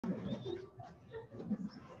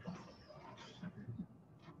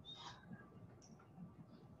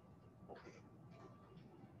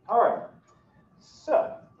All right.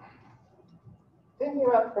 So, thinking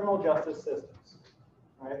about criminal justice systems,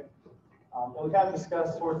 right? And we kind of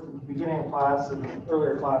discussed towards the beginning of class and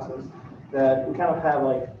earlier classes that we kind of have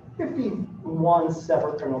like 51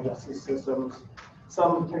 separate criminal justice systems.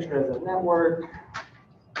 Some pictured as a network,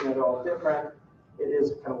 they're all different. It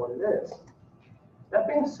is kind of what it is. That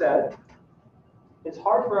being said, it's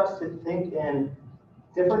hard for us to think in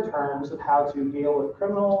different terms of how to deal with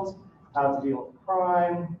criminals, how to deal with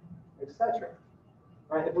crime, etc.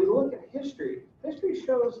 Right? If we look at history, history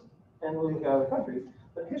shows, and we look at other countries,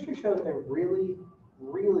 but history shows a really,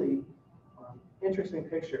 really interesting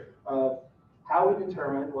picture of how we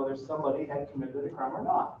determine whether somebody had committed a crime or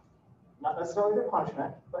not. Not necessarily their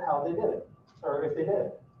punishment, but how they did it, or if they did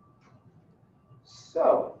it.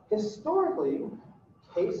 So, historically,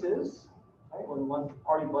 cases, right, when one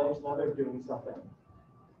party blames another for doing something,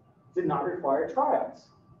 did not require trials.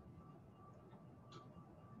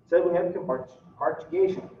 Instead, we have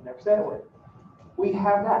compartmentation. Never said a word. We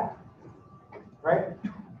have that, right?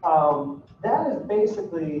 That is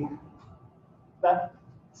basically, that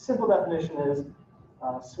simple definition is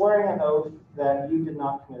swearing an oath that you did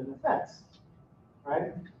not commit an offense,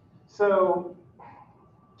 right? So,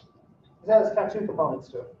 it has kind of two components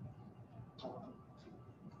to it.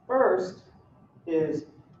 First is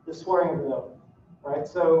the swearing of the oath, right?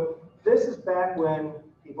 So this is back when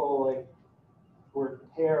people were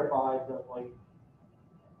terrified of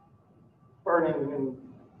burning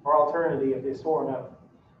or alternative if they swore an oath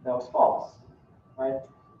that was false, right?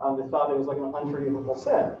 They thought it was like an unforgivable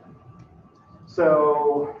sin.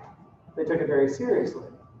 So they took it very seriously,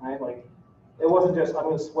 right? Like it wasn't just I'm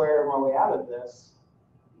going to swear my way out of this.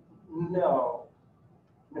 No,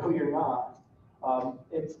 you're not.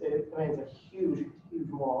 It's a huge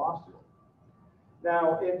moral obstacle.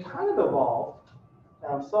 Now, it kind of evolved.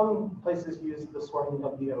 Some places use the swearing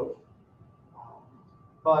of the oath,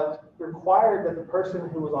 but required that the person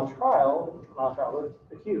who was on trial, not trial,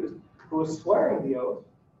 but accused, who was swearing the oath,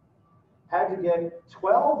 had to get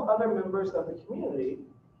 12 other members of the community,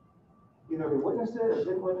 either who witnessed it or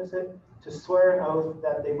didn't witness it, to swear an oath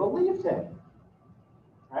that they believed him.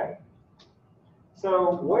 Right?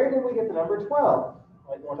 So where did we get the number 12?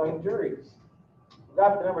 Like we're talking juries. We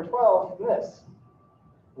got the number 12 from this.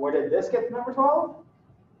 Where did this get the number 12?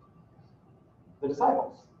 The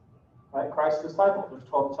disciples. Right? Christ's disciples. There's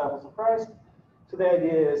 12 disciples of Christ. So the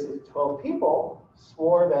idea is if 12 people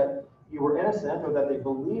swore that you were innocent or that they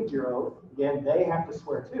believed your oath, again, they have to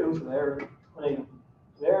swear too, so they're putting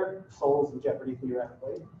their souls in jeopardy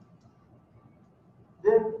theoretically.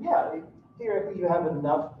 Then, yeah, theoretically, you have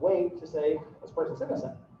enough weight to say this person's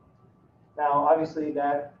innocent. Now, obviously,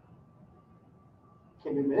 that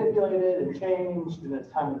can be manipulated and changed, and as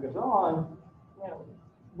time goes on,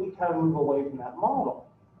 we kind of move away from that model.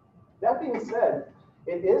 That being said,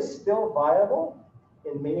 it is still viable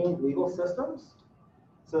in many legal systems.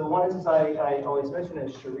 So the one instance I always mention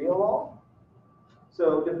is Sharia law.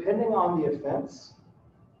 So depending on the offense,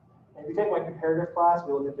 and if you take my comparative class,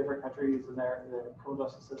 we look at different countries and their criminal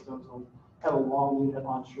justice systems, and we have a long unit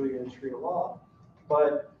on Sharia and Sharia law.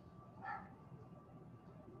 But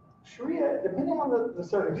Sharia, depending on the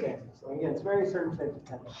circumstances, so again, it's very circumstance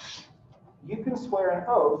dependent. You can swear an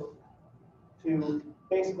oath to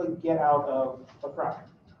basically get out of a crime,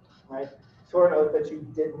 right? Swear an oath that you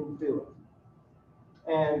didn't do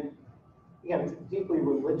it. And again, it's a deeply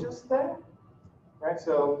religious thing, right?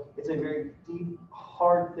 So it's a very deep,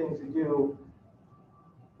 hard thing to do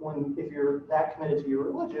if you're that committed to your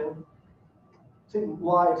religion, to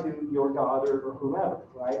lie to your God or whomever,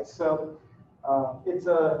 right? So it's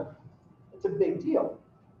a big deal.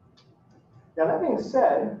 Now that being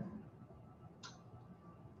said,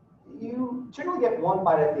 you generally get one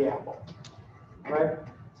bite at the apple, right?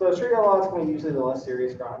 So Sharia law is going to be usually the less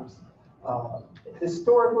serious crimes.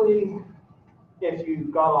 Historically, if you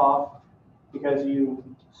got off because you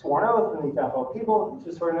swore an oath and you found 12 people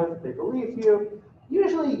to swear an oath that they believed you,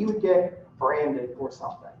 usually you would get branded for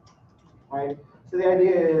something, right? So the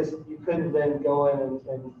idea is you couldn't then go in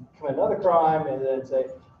and commit another crime and then say,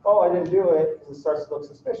 oh, I didn't do it, because it starts to look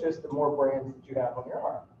suspicious the more brands that you have on your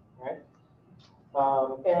arm, right?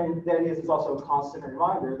 And the idea is it's also a constant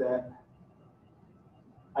reminder that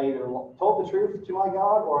I either told the truth to my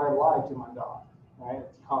God or I lied to my God, right?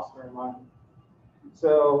 It's a constant reminder.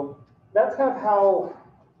 So that's kind of how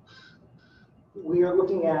we are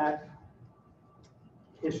looking at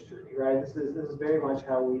history, right? This is very much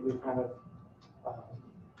how we kind of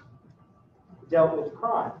dealt with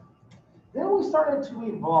crime. Then we started to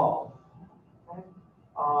evolve, right?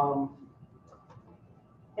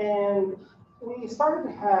 And we started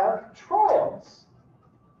to have trials.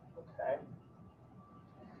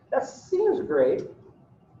 That seems great,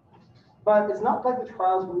 but it's not like the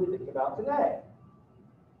trials we think about today.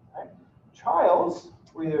 Right? Trials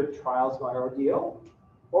were either trials by ordeal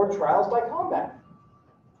or trials by combat.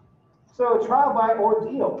 So a trial by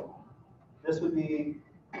ordeal, this would be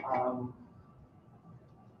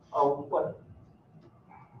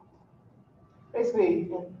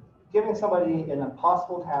basically giving somebody an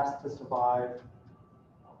impossible task to survive.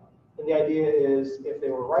 And the idea is if they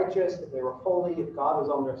were righteous, if they were holy, if God was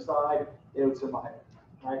on their side, they would survive it.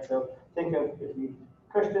 Right? So think of, if you're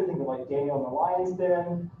Christian, think of like Daniel in the lion's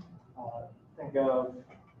den. Think of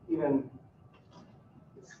even,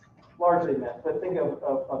 it's largely myth, but think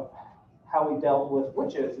of how we dealt with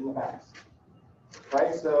witches in the past.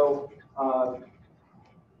 Right? So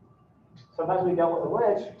sometimes we dealt with a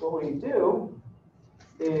witch, what we do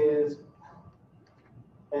is,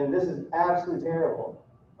 and this is absolutely terrible,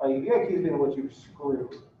 if you accuse me of what, you're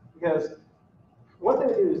screwed. Because what they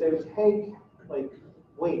would do is they would take like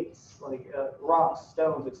weights, like rocks,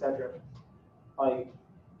 stones, etc., like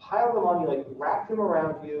pile them on you, like wrap them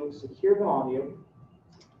around you, secure them on you,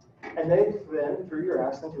 and they then threw your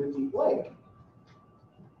ass into a deep lake.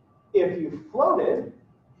 If you floated,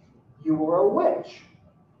 you were a witch.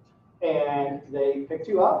 And they picked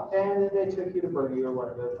you up and then they took you to burn you or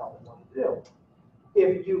whatever they probably wanted to do.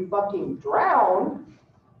 If you fucking drowned,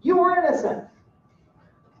 you were innocent.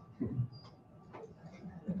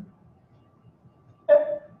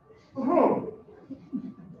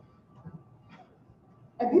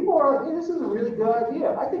 And people are like, hey, this is a really good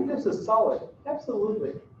idea. I think this is solid.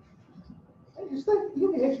 Absolutely. And you just like,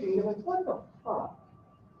 you get HD, you're like, what the fuck?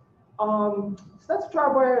 So that's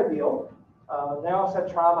trial by ordeal. They also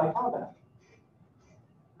have trial by combat.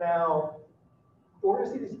 Now, we're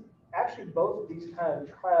going to see these, actually both of these kind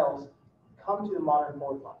of trials come to the modern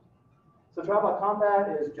forefront. So trial by combat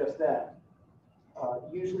is just that.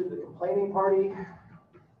 Usually the complaining party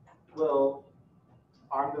will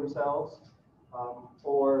arm themselves,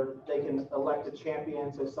 or they can elect a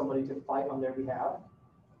champion, so somebody to fight on their behalf.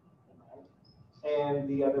 And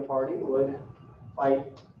the other party would fight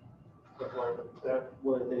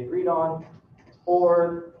what they agreed on,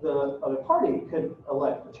 or the other party could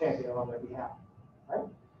elect a champion on their behalf, right?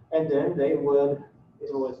 And then they would, if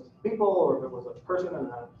it was people, or if it was a person and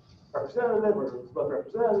a representative, or if it was both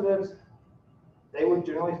representatives, they would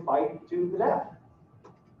generally fight to the death.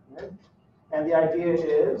 Right? And the idea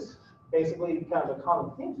is, basically, kind of a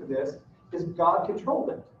common theme to this, is God controlled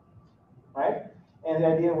it, right? And the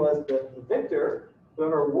idea was that the victor,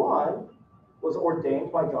 whoever won, was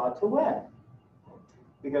ordained by God to win,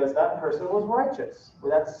 because that person was righteous, or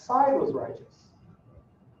that side was righteous.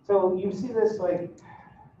 So you see this like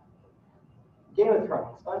Game of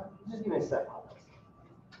Thrones. Just give me a second on this.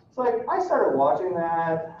 So like I started watching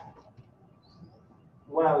that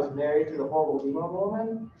when I was married to the horrible demon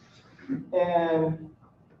woman, and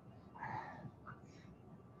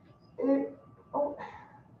it,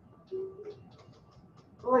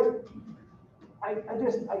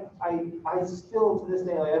 I still to this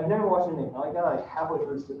day, like I've never watched anything. I got like halfway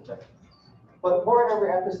through the thing. But for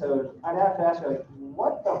every episode, I'd have to ask her, like,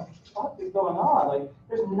 what the fuck is going on? Like,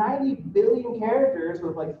 there's 90 billion characters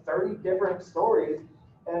with like 30 different stories,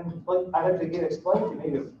 and like I have to get explained to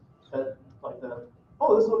me that like the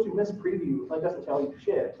oh, this is what you missed preview. Like doesn't tell you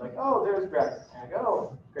shit. Like, oh, there's Dragon. And I go,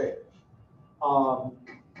 oh, great.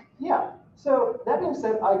 Yeah. So that being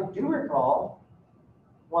said, I do recall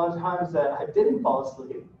one of the times that I didn't fall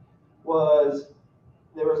asleep was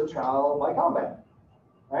there was a trial by combat,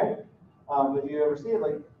 right? If you ever see it,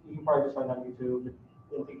 like you can probably just find it on YouTube.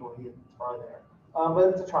 And people it's probably there. But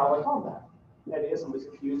it's a trial by combat. The idea is somebody's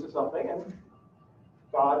accused of something, and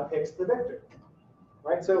God picks the victor,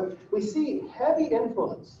 right? So we see heavy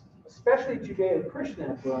influence, especially Judeo-Christian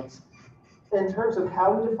influence, in terms of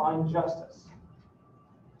how we define justice.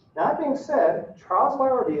 That being said, trials by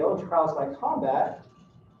ordeal and trials by combat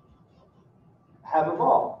have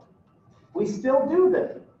evolved. We still do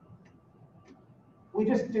them. We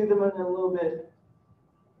just do them in a little bit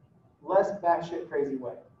less batshit crazy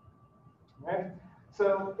way, right?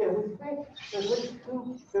 So if we think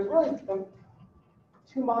there's really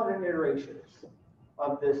two modern iterations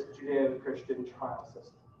of this Judeo-Christian trial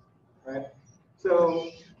system, right? So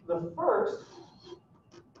the first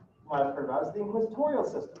one I've heard about is the inquisitorial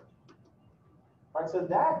system, right? So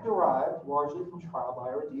that derived largely from trial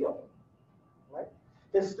by ordeal, right?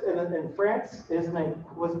 It's, in France, is an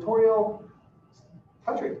inquisitorial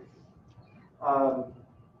country.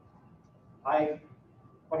 My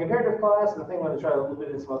comparative class, and the thing I'm going to try to loop it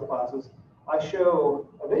in some other classes, I show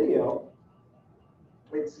a video.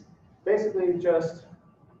 It's basically just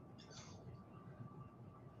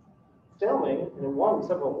filming and it won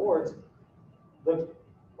several awards, the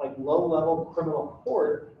like low-level criminal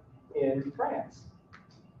court in France.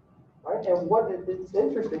 Right? And what it's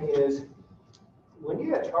interesting is when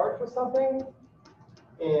you get charged with something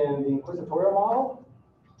in the inquisitorial model,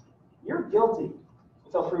 you're guilty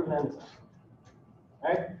until proven innocent.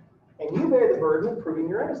 Right? And you bear the burden of proving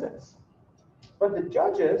your innocence. But the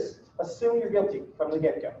judges assume you're guilty from the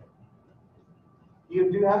get-go.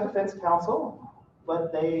 You do have defense counsel,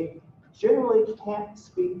 but they generally can't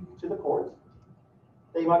speak to the court.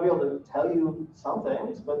 They might be able to tell you some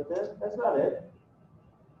things, but that's about it.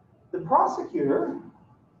 The prosecutor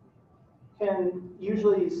can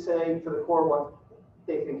usually say to the court what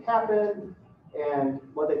they think happened and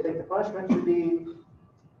what they think the punishment should be,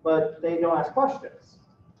 but they don't ask questions.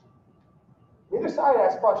 Neither side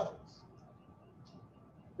asks questions.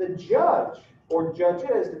 The judge, or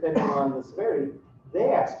judges, depending on the severity,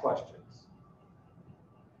 they ask questions.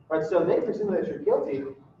 Right, so they presume that you're guilty,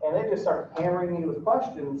 and they just start hammering you with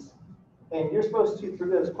questions, and you're supposed to, through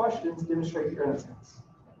those questions, demonstrate your innocence.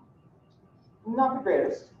 Not the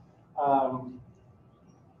greatest.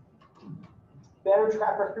 Better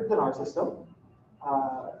track record than our system.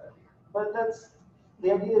 But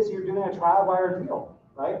the idea is you're doing a trial by ordeal,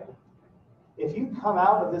 right? If you come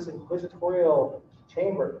out of this inquisitorial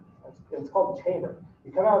chamber, it's called the chamber,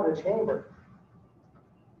 you come out of the chamber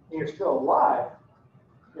and you're still alive,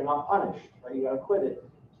 you're not punished, right? You got acquitted.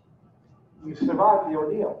 You survived the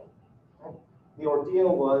ordeal. Right? The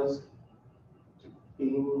ordeal was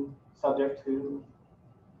being subject to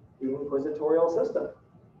the inquisitorial system.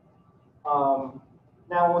 Now,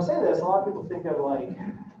 when we say this, a lot of people think of like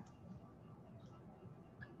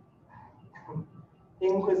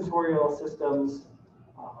inquisitorial systems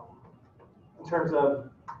in terms of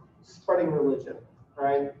spreading religion,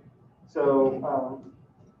 right? So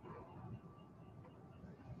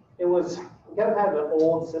it was, we kind of had an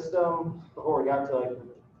old system before we got to like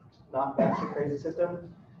not that crazy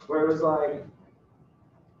system, where it was like,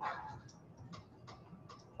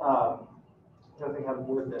 I don't think how to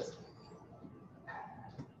word this.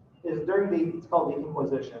 Is during it's called the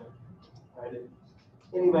Inquisition, right?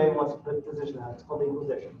 Anybody wants to put position on it, it's called the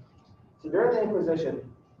Inquisition. So during the Inquisition,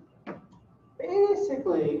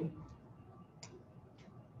 basically,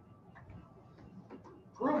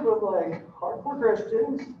 a group of like hardcore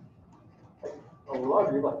Christians, like a large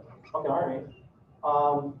group, like fucking army,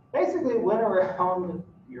 basically went around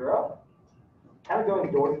Europe, kind of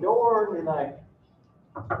going door to door and being like,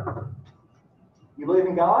 you believe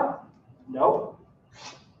in God? Nope.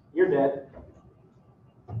 You're dead.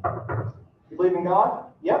 You believe in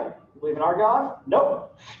God? Yep. You believe in our God?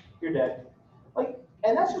 Nope. You're dead. Like,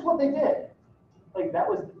 and that's just what they did. Like, that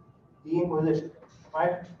was the Inquisition,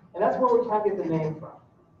 right? And that's where we kind of get the name from,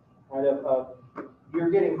 right? Of you're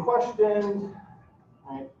getting questioned,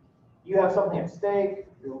 right? You have something at stake.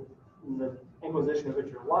 In the Inquisition of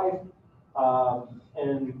your life,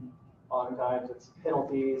 and oftentimes it's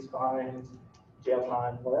penalties, fines, jail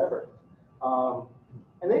time, whatever.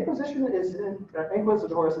 And the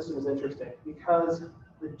inquisitorial system is interesting because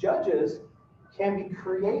the judges can be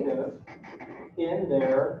creative in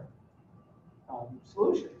their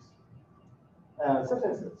solutions.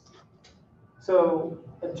 Sentences. So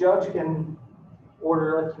a judge can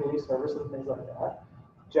order a community service and things like that.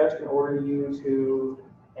 A judge can order you to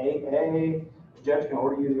AA. A judge can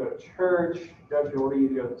order you to go to church. A judge can order you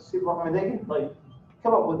to go to the supermarket. I mean, they can like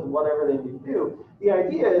come up with whatever they need to do. The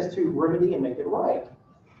idea is to remedy and make it right.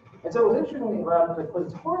 And so what's interesting about the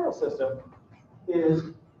inquisitorial system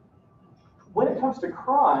is when it comes to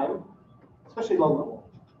crime, especially low-level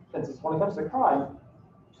offenses, when it comes to crime,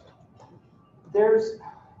 there's,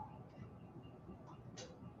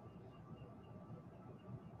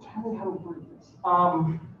 I'm trying to think how to word this.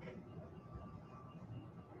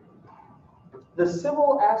 The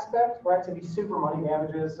civil aspect, right, to be super money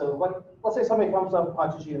damages. So like, let's say somebody comes up and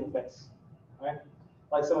punches you in the face, right?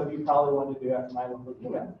 Like some of you probably wanted to do after my little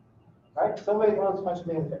email, right? Somebody comes and punches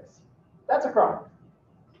me in the face. That's a crime,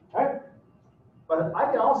 right? But I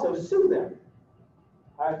can also sue them,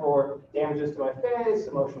 right, for damages to my face,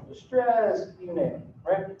 emotional distress, you name it,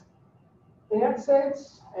 right? In the United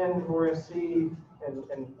States, and we're going to see in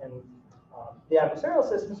the adversarial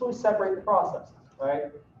systems, we separate the processes,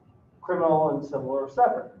 right? Criminal and civil are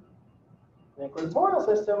separate. In the inquisitorial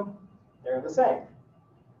system, they're the same.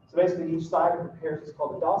 So basically, each side prepares what's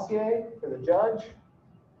called a dossier for the judge,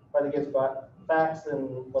 where they give facts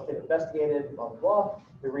and what they've investigated, blah, blah, blah.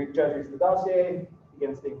 The judge reads the dossier,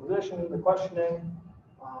 begins the inquisition, the questioning,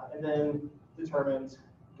 and then determines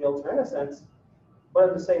guilt or innocence, but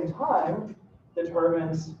at the same time,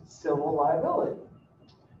 determines civil liability.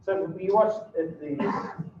 So if you watch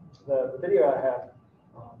the video I have,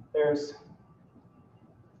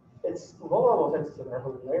 it's low-level offenses that are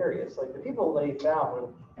hilarious. Like the people they found were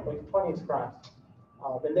like funniest crimes.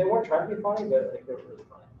 And they weren't trying to be funny, but like they were really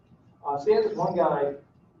funny. So you have this one guy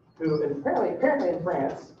who, and apparently in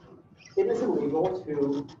France, it is illegal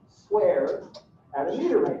to swear at a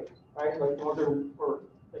meter maid, right? Like the ones that are,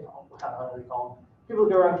 how do they call them? People who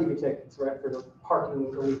go around giving tickets, right, for parking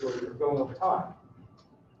illegally or going over time.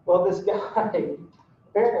 Well, this guy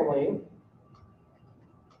apparently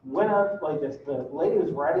went up like this. The lady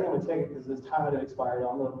was writing him a ticket because his time had expired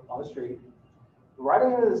on the street.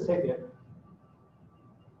 Writing him this ticket,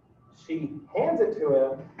 she hands it to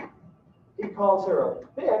him. He calls her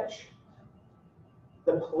a bitch.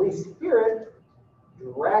 The police hear it,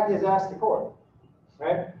 drag his ass to court,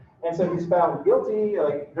 right? And so he's found guilty.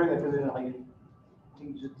 Like during the decision, like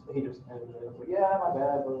he just like, yeah, my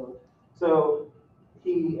bad. Blah, blah. So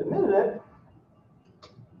he admitted it.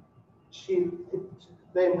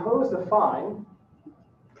 They imposed a fine,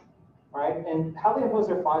 right? And how they impose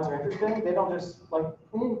their fines are interesting. They don't just like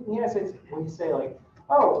in the United States when you say like,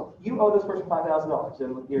 oh, you owe this person $5,000,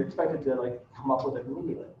 and you're expected to like come up with it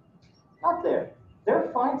immediately. Not there.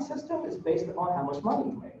 Their fine system is based upon how much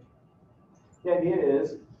money you make. The idea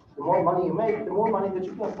is the more money you make, the more money that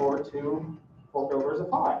you can afford to fork over as a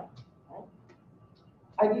fine.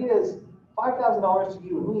 Right? Idea is $5,000 to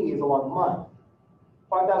you and me is a lot of money.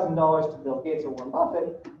 $5,000 to Bill Gates or Warren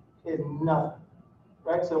Buffett is nothing,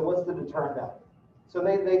 right? So what's the deterrent value? So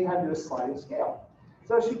they kind of do a sliding scale.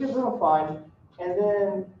 So she gives them a fine, and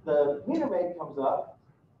then the meter maid comes up.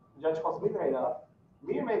 The judge calls the meter maid up. The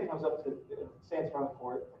meter maid comes up to stands around the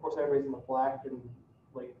court. Of course, everybody's in the black and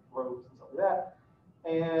like robes and stuff like that.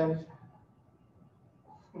 And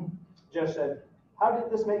the judge said, "How did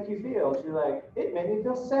this make you feel?" She's like, "It made me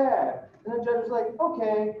feel sad." And the judge was like,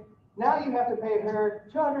 "Okay. Now you have to pay her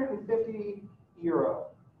 250 euro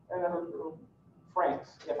and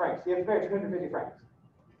francs. Yeah, francs. You have to pay her 250 francs."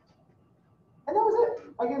 And that was it.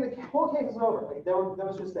 Again, the whole case was over. Like that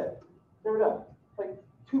was just it. They were done. Like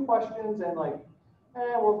 2 questions and like,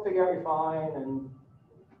 we'll figure out your fine and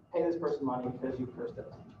pay this person money because you cursed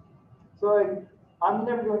it. So like, I'm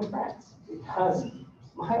never going to France because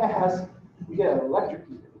my ass we get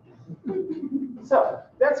electrocuted. So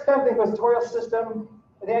that's kind of the inquisitorial system.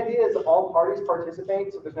 And the idea is all parties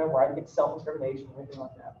participate, so there's no right against self-incrimination or anything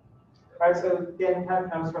like that. All right, so again, kind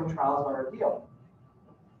of comes from trials by ordeal.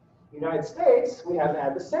 United States, we have an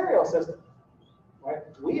adversarial system. Right?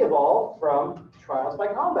 We evolved from trials by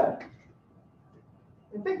combat.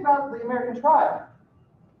 And think about the American trial.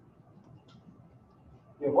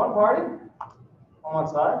 You have one party on one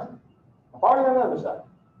side, a party on the other side.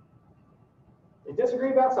 They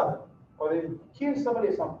disagree about something, or they accuse somebody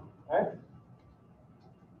of something, right?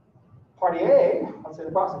 Party A, let's say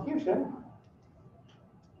the prosecution,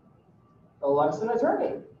 elects an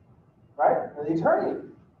attorney, right? And the attorney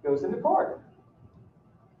goes into court.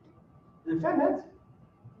 The defendant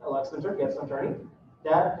elects an attorney, gets an attorney. The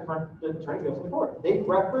attorney goes into court. They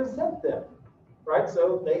represent them, right?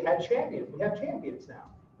 So they had champions. We have champions now.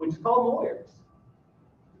 We just call them lawyers.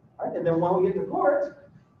 Right? And then when we get to court,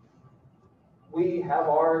 we have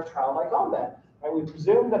our trial by combat. Right? We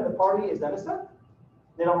presume that the party is innocent.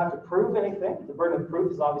 They don't have to prove anything. The burden of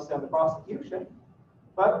proof is obviously on the prosecution,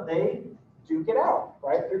 but they duke it out,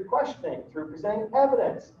 right? Through questioning, through presenting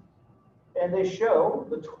evidence. And they show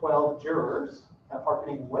the 12 jurors, kind of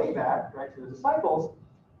harkening way back, right, to the disciples,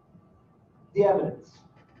 the evidence,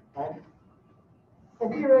 right?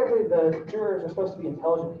 And theoretically, the jurors are supposed to be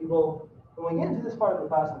intelligent people. When we get into this part of the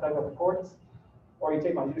class, I'm talking about the courts, or you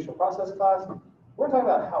take my judicial process class, we're talking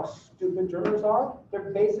about how stupid jurors are.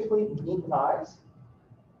 They're basically neat guys.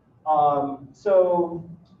 So,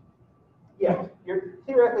 yeah, you're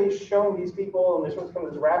theoretically showing these people, and they're supposed to come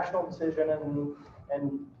to this rational decision,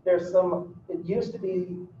 and there's some, it used to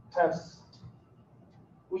be kind of,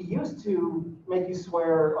 we used to make you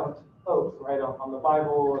swear on oath, right, on the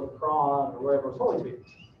Bible or the Quran or wherever it's holy to be.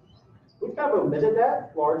 We've kind of omitted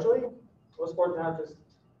that largely. Most courts now just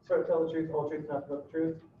sort of tell the truth, the whole truth, nothing but the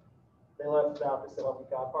truth. They left out the still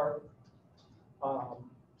the God part.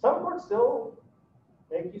 Some courts still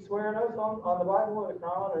make you swear an oath on the Bible or the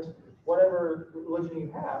Quran or whatever religion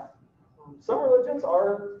you have. Some religions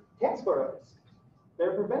can't swear oaths.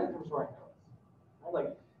 They're prevented from swearing oaths. Right?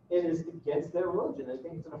 Like, it is against their religion. They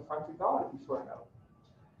think it's an affront to God if you swear an oath.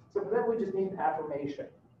 So for them, we just need affirmation.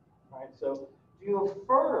 Right? So do you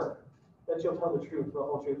affirm that you'll tell the truth, the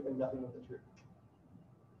whole truth, and nothing but the truth?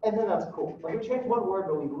 And then that's cool. Like, we change one word,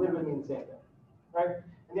 but we literally mean the same thing. Right?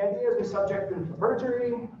 And the idea is we subject them to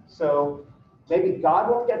perjury. So Maybe God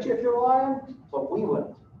won't get you if you're lying, but we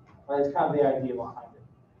will. Right? It's kind of the idea behind it.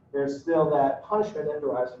 There's still that punishment that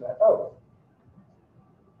derives from that oath.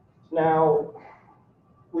 Now,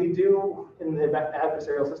 we do, in the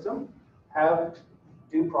adversarial system, have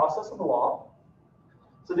due process of the law.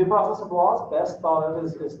 So due process of the law is best thought of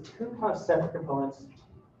as two kind of separate components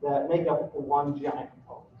that make up one giant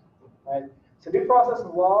component. Right? So due process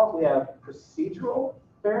of the law, we have procedural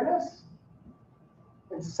fairness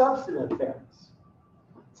and substantive fairness.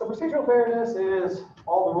 So procedural fairness is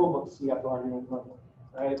all the rule books you have to learn in English,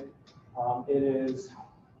 right? It is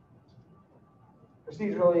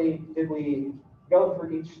procedurally, did we go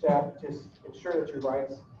through each step to ensure that your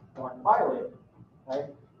rights aren't violated, right?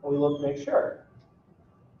 And we look to make sure.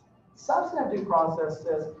 Substantive due process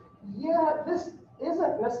says, yeah, this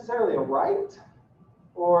isn't necessarily a right,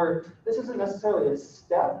 or this isn't necessarily a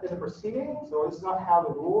step in the proceedings, or this is not how the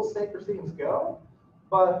rules say proceedings go,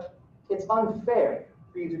 but it's unfair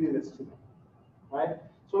for you to do this to me, right?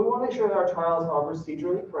 So we want to make sure that our trials are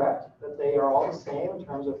procedurally correct, that they are all the same in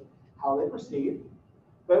terms of how they proceed,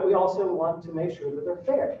 but we also want to make sure that they're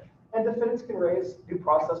fair. And defendants can raise due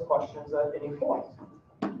process questions at any point,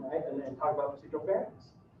 right? And talk about procedural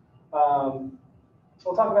fairness.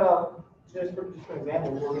 We'll talk about, just for an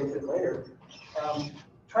example, we'll get to it later,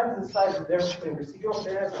 trying to decide the difference between procedural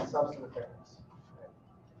fairness and substantive fairness.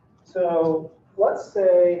 So let's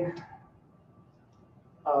say,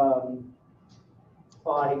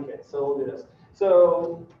 I hate kids, so we'll do this.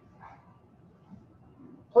 So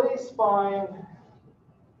please find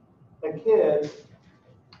a kid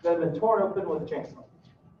that had been torn open with a chainsaw,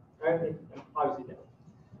 right? Obviously dead.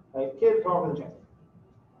 A kid torn with a chainsaw.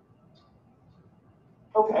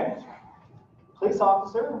 Okay. Police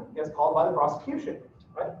officer gets called by the prosecution,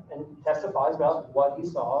 right? And testifies about what he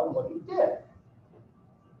saw and what he did.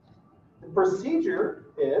 The procedure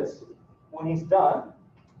is, when he's done,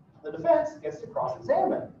 the defense gets to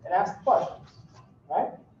cross-examine and ask questions, right?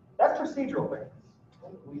 That's procedural fairness.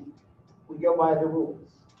 We go by the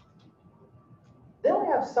rules. Then we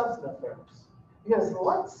have substantive fairness. Because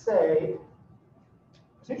let's say,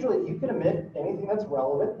 procedurally, you can admit anything that's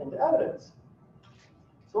relevant into evidence.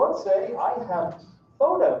 So let's say I have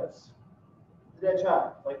photos of the dead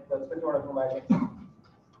child, like that's been torn up from my raccoon,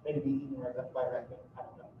 maybe eaten by a raccoon, I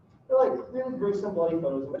don't know. They're like really gruesome, bloody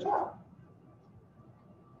photos of a child.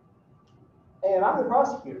 And I'm the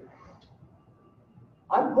prosecutor.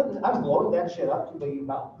 I'm blowing that shit up to be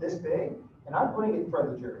about this big, and I'm putting it in front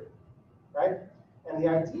of the jury, right? And the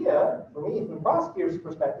idea, for me, from the prosecutor's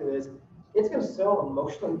perspective, is it's going to so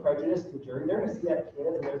emotionally prejudice the jury. They're going to see that kid,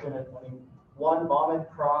 and they're going to, one, vomit,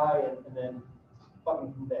 cry, and then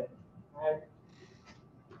fucking convict, right?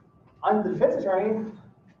 I'm the defense attorney.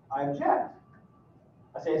 I object.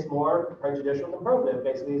 I say it's more prejudicial than probative,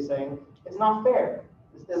 basically saying it's not fair.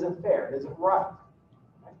 This isn't fair. It isn't right.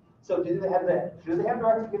 So do they have the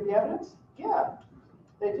right to give the evidence? Yeah,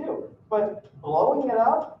 they do. But blowing it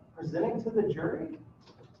up, presenting to the jury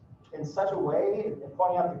in such a way and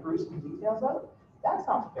pointing out the gruesome details of it, that's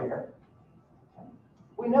not fair.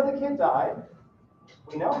 We know the kid died.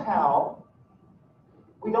 We know how.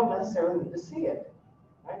 We don't necessarily need to see it.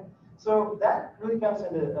 Right? So that really comes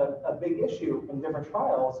into a big issue in different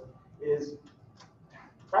trials is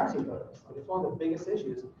crime scene photos. Like it's one of the biggest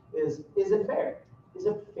issues is it fair? Is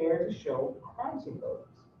it fair to show crime scene photos?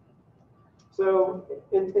 So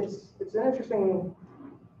it's an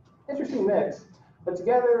interesting mix. But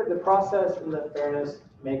together, the process and the fairness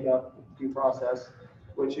make up due process,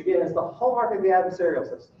 which again is the hallmark of the adversarial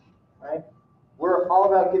system, right? We're all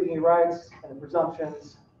about giving you rights and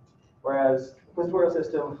presumptions, whereas the inquisitorial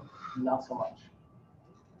system, not so much.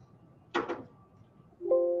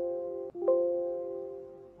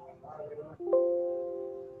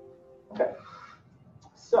 Okay,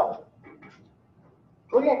 so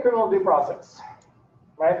looking at criminal due process,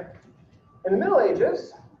 right? In the Middle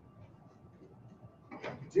Ages,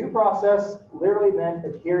 due process literally meant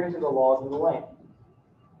adhering to the laws of the land.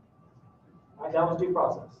 Right? That was due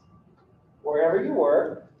process. Wherever you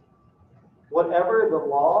were, whatever the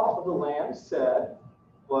law of the land said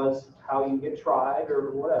was how you get tried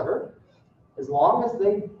or whatever, as long as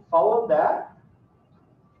they followed that,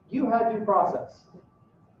 you had due process.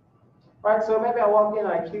 Right, so maybe I walk in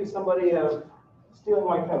and I accuse somebody of stealing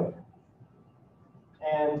my coat.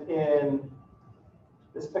 And in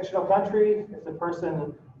this fictional country, if the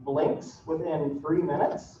person blinks within 3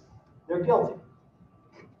 minutes, they're guilty.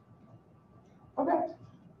 Okay.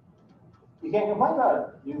 You can't complain about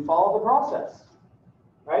it. You follow the process,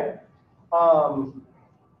 right?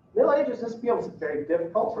 Middle Ages, this becomes very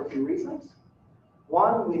difficult for a few reasons.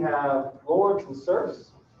 One, we have lords and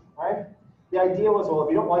serfs, right? the idea was, well, if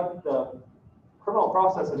you don't like the criminal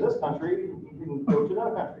process in this country, you can go to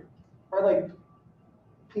another country, right? Like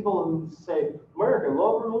people who say, America,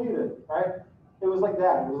 love or leave it, right? It was like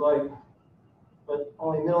that. It was like, but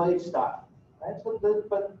only middle-aged style, right?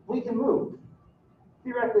 But we can move.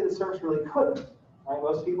 Theoretically, the serfs really couldn't, right?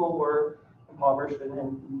 Most people were impoverished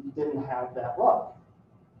and didn't have that luck.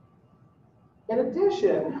 In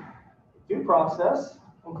addition, due process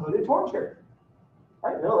included torture,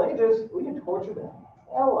 right? Middle Ages, we can torture the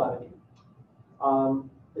hell out of you,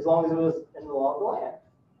 as long as it was in the law of the land,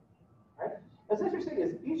 right? What's interesting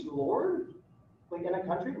is each lord, like in a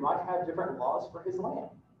country, might have different laws for his land.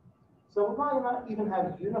 So we might not even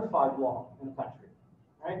have unified law in the country,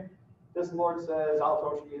 right? This lord says, I'll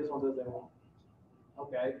torture you, this one says they won't.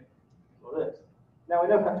 Okay, so it is. Now we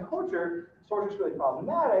know that torture is really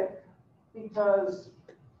problematic because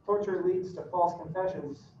torture leads to false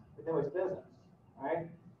confessions with no business, right?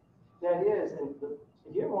 The idea is, and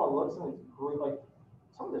if you ever want to look at some of these group, like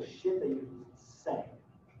some of the shit that you say,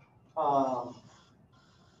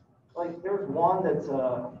 like there was one that's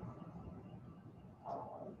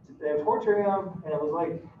they were torturing him, and it was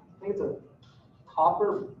like, I think it's a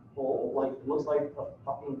copper bowl, like looks like a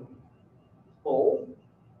fucking bowl,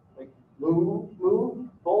 like moo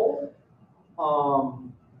bowl.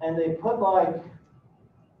 And they put like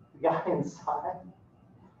the guy inside,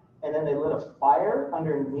 and then they lit a fire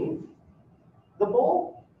underneath the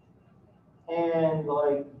bowl, and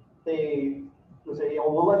like they would say,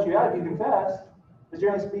 "Oh, we'll let you out if you confess." But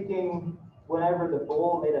generally speaking, whenever the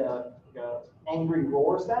bowl made a angry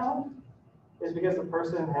roar sound, is because the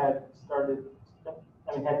person had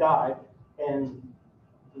died, and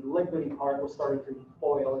the liquidy part was starting to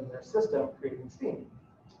boil in their system, creating steam.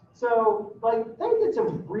 So, like, they did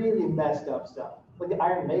some really messed up stuff. Like the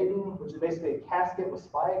Iron Maiden, which is basically a casket with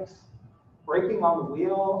spikes, breaking on the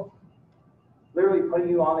wheel, literally putting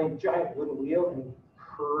you on a giant wooden wheel and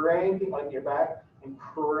cranking, like your back, and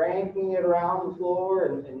cranking it around the floor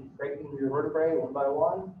and breaking your vertebrae one by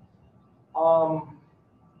one.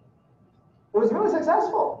 It was really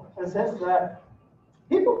successful in the sense that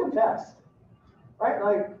people confessed, right?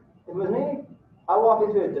 Like, if it was me, I walk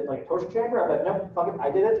into a torture chamber, I'm like, no, fuck it,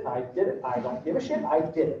 I did it, I don't give a shit, I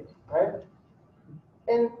did it, right?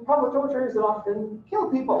 And public torture that often kill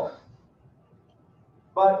people.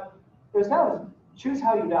 But it was kind of choose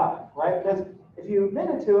how you die, right? Because if you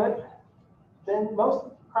admitted to it, then most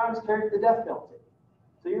crimes carry the death penalty.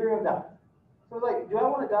 So you're gonna die. So like, do I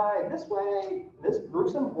want to die this way, this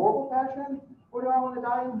gruesome, horrible fashion, or do I want to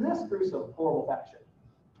die in this gruesome, horrible fashion?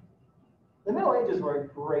 The Middle Ages were a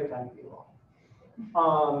great time to be wrong.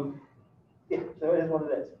 Yeah, so it is what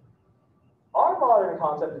it is. Our modern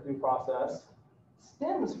concept of due process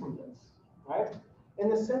stems from this, right? In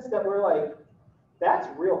the sense that we're like, that's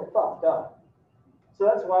real fucked up. So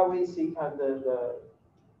that's why we see kind of the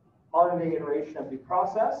modern day iteration of due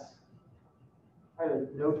process.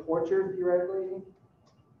 No torture, theoretically.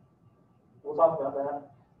 We'll talk about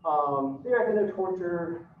that. Theoretically, no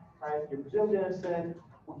torture, right? You're presumed innocent.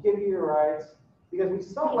 We'll give you your rights because we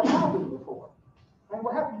saw what happened before. And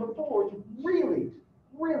what happened before was really,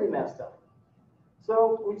 really messed up.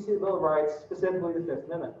 So we see the Bill of Rights, specifically the Fifth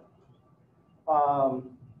Amendment.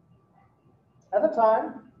 At the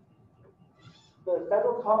time, the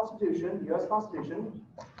federal Constitution, the U.S. Constitution,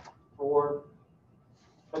 for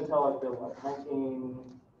until like the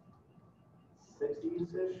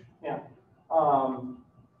 1960s-ish, yeah.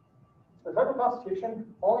 The federal Constitution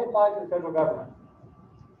only applied to the federal government.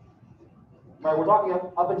 Right, we're talking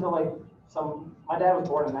up until like my dad was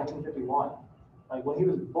born in 1951. Like when he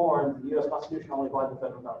was born, the U.S. Constitution only applied to the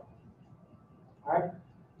federal government. All right,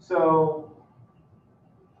 so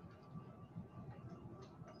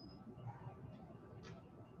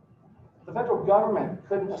the federal government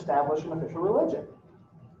couldn't establish an official religion.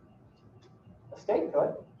 A state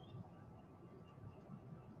could,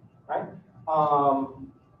 right?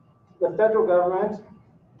 The federal government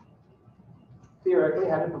theoretically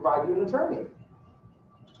had to provide you an attorney.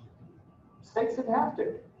 States didn't have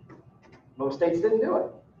to. Most states didn't do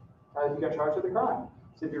it. You got charged with a crime.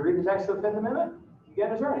 So if you read the text of the Fifth Amendment, you get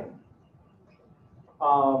an attorney.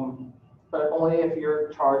 But only if you're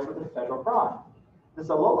charged with a federal crime. If it's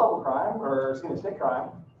a low-level crime, or state crime,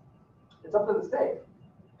 it's up to the state.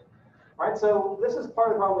 Right? So this is part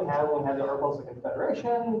of the problem we had when we had the Articles of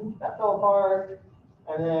Confederation. That fell apart.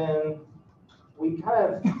 And then we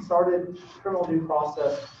kind of started criminal due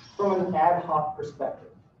process from an ad hoc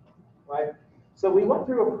perspective. Right? So we went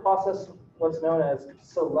through a process, what's known as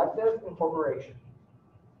selective incorporation.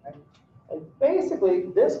 Right? And basically,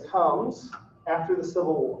 this comes after the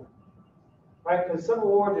Civil War. right? Because the Civil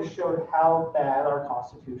War just showed how bad our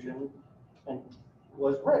Constitution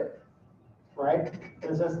was written, right?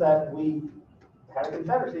 In the sense that we had a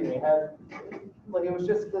confederacy, we had, like, it was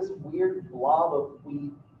just this weird blob of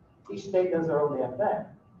each state does their own damn thing.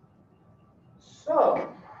 So,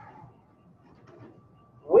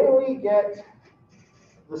 when we get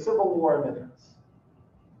the Civil War amendments,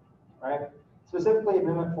 right? Specifically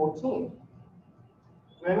Amendment 14.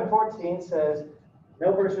 Amendment 14 says,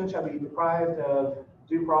 no person shall be deprived of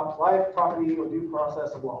life, property, or due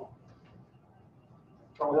process of law.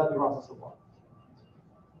 Or without due process of law.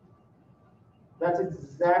 That's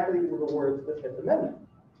exactly the words of the Fifth Amendment.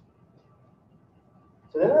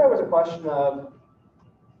 So then there was a question of,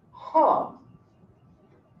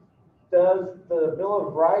 does the Bill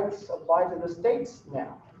of Rights apply to the states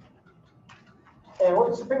now? And what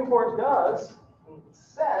the Supreme Court does,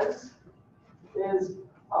 says, is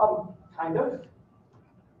kind of.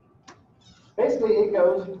 Basically, it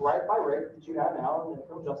goes right by right that you have now in the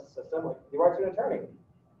criminal justice system, like the right to an attorney.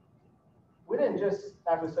 We didn't just,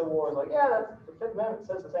 after the Civil War, like, yeah, the Fifth Amendment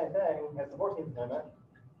says the same thing as the 14th Amendment.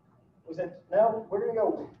 We said, no, we're going to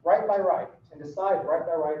go right by right and decide right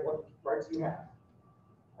by right what rights you have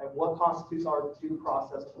and what constitutes our due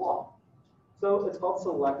process of law. So it's called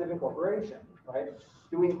selective incorporation, right?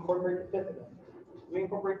 Do we incorporate the Fifth Amendment? Do we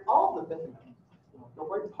incorporate all of the Fifth Amendment? Do we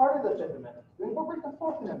incorporate part of the Fifth Amendment? Do we incorporate the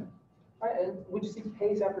Fourth Amendment? Right? And we just see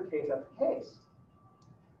case after case after case.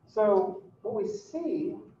 So what we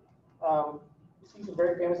see, some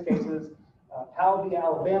very famous cases. Powell v.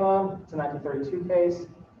 Alabama, it's a 1932 case.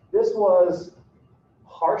 This was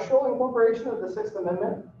partial incorporation of the Sixth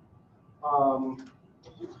Amendment.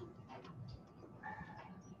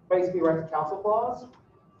 Basically, right to counsel clause.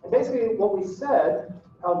 And basically, what we said,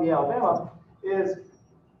 Powell v. Alabama, is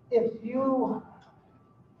if you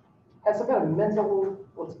had some kind of mental,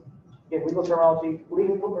 let's get legal terminology,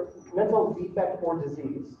 mental defect or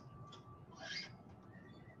disease,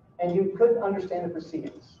 and you couldn't understand the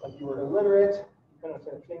proceedings, like you were illiterate, you couldn't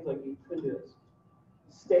understand things, like you couldn't do this.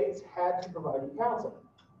 States had to provide you counsel.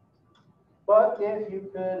 But if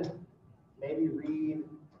you could maybe read,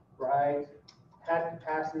 write, had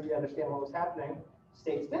capacity to understand what was happening,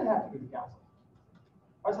 states didn't have to give you counsel.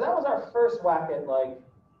 All right, so that was our first whack at, like,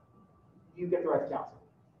 you get the right to counsel.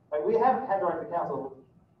 Like, we haven't had the right to counsel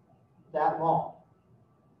that long.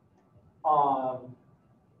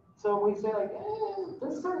 So we say, like,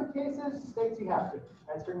 in certain cases, states you have to,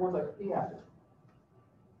 and certain ones, like, you have to.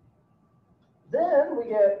 Then we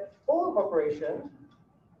get full incorporation,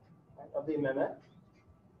 right, of the amendment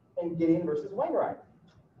in Gideon versus Wainwright.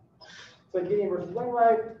 So Gideon versus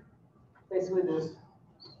Wainwright, basically this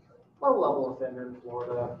low-level offender in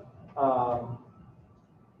Florida,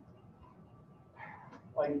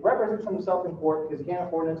 like, represents himself in court because he can't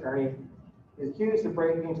afford an attorney. He's accused of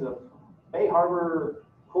breaking into the Bay Harbor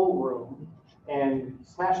pool room and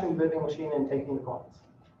smashing the vending machine and taking the coins,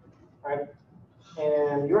 right?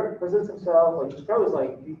 And he represents himself, like, he goes,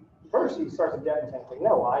 like, first he starts objecting, saying, like,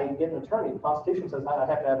 no, I get an attorney. The Constitution says I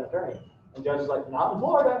have to have an attorney. And the judge is like, not in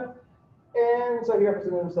Florida. And so he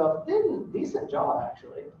represented himself, did a decent job,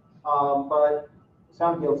 actually, but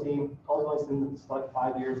found guilty, ultimately sentenced like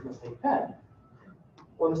 5 years in the state pen.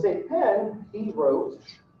 Well, in the state pen, he wrote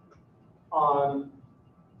on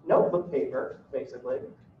notebook paper, basically,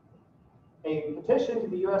 a petition to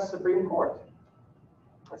the U.S. Supreme Court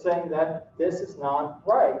saying that this is not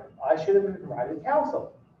right. I should have been provided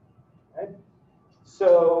counsel. Right?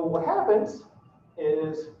 So what happens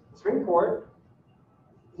is the Supreme Court,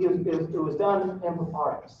 it was done in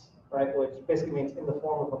papyrus, right? Which basically means in the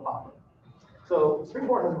form of a papyrus. So the Supreme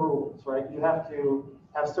Court has rules, right? You have to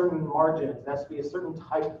have certain margins. It has to be a certain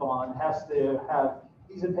type font. It has to have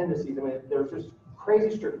these appendices. I mean, there's just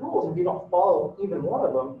crazy strict rules. If you don't follow even one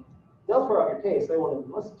of them, they'll throw out your case. They won't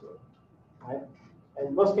even listen to it, right?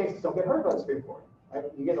 And most cases don't get heard by the Supreme Court, right?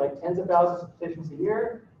 You get like tens of thousands of petitions a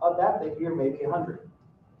year. Of that, they hear maybe 100.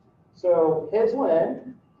 So his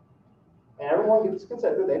win, and everyone gets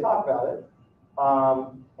considered. They talk about it.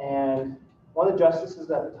 And one of the justices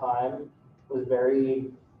at the time was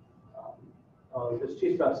very, the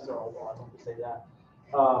Chief Justice Earl Warren, let me say that,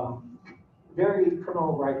 very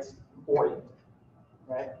criminal rights oriented,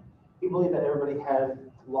 right? He believed that everybody had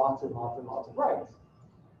lots and lots and lots of rights.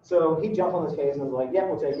 So he jumped on this case and was like, yeah,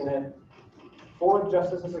 we're taking it. 4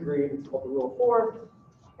 justices agreed. It's called the Rule of 4,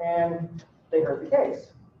 and they heard the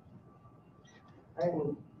case.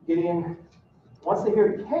 And Gideon, once they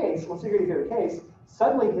hear the case,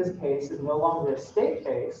 suddenly his case is no longer a state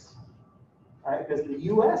case, right? Because the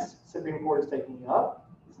U.S. Supreme Court is taking it up.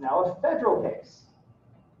 It's now a federal case.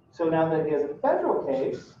 So now that he has a federal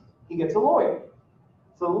case, he gets a lawyer.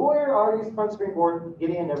 So the lawyer argues in front of the Supreme Court.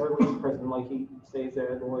 Gideon never leaves prison, like he stays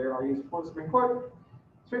there. The lawyer argues in front of the Supreme Court.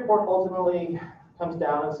 The Supreme Court ultimately comes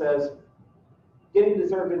down and says, Gideon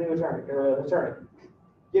deserved a new attorney, or an attorney.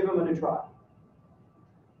 Give him a new trial.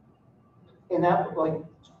 And that, like,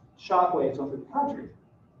 shockwaves went through the country.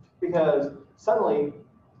 Because suddenly,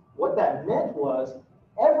 what that meant was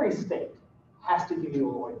every state has to give you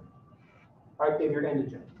a lawyer, right, if you're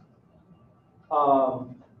indigent.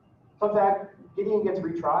 Fun fact, Gideon gets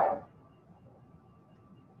retried,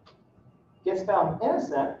 gets found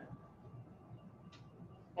innocent,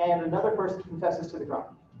 and another person confesses to the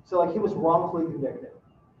crime. So, like, he was wrongfully convicted.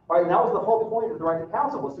 Right, and that was the whole point of the right to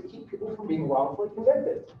counsel, was to keep people from being wrongfully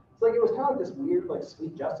convicted. So, like, it was kind of like this weird, like,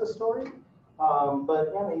 sweet justice story.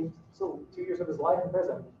 But yeah, he still 2 years of his life in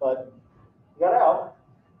prison, but he got out.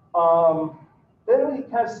 Then we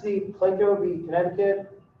kind of see Plato v.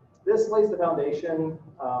 Connecticut. This lays the foundation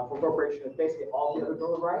for incorporation of basically all the other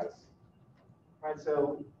Bill of Rights. Right,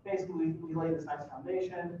 so basically we lay this nice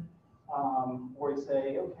foundation where we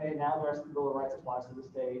say, okay, now the rest of the Bill of Rights applies to the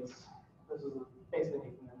states. This is basically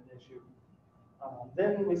making them an issue.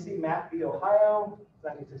 Then we see Matt v. Ohio,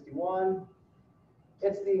 1961.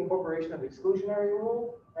 It's the incorporation of the exclusionary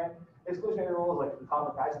rule. Right? The exclusionary rule is like the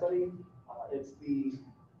Common Eye study. It's the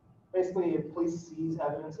basically if police seize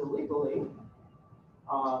evidence illegally,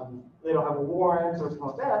 they don't have a warrant or something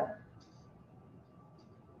like that.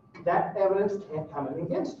 That evidence can't come in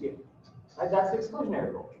against you. Right? That's the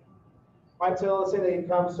exclusionary rule. Right? So let's say they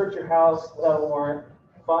come search your house without a warrant,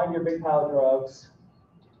 find your big pile of drugs,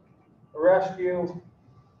 arrest you.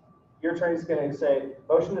 Your attorney's going to say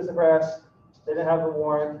motion to suppress. They didn't have a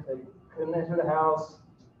warrant. They couldn't enter the house.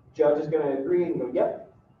 Judge is going to agree and go,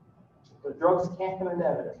 yep, the drugs can't come into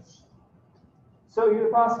evidence. So you're the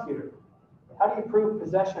prosecutor. How do you prove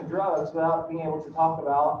possession of drugs without being able to talk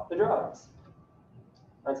about the drugs?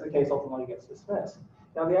 That's the case ultimately gets dismissed.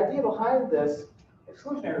 Now, the idea behind this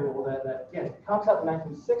exclusionary rule that again, comes out in the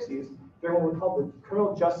 1960s during what we call the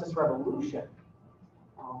criminal justice revolution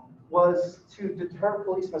was to deter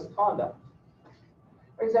police misconduct.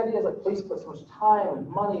 This idea is like police put so much time and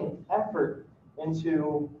money and effort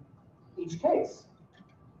into each case.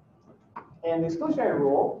 And the exclusionary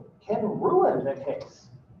rule can ruin the case.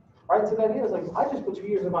 Right? So the idea is like, I just put 2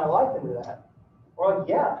 years of my life into that. Or like,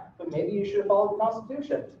 yeah, but maybe you should have followed the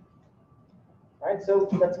Constitution. Right? So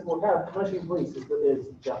that's what we're kind of punishing police is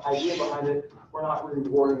the idea behind it. We're not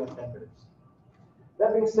rewarding offenders.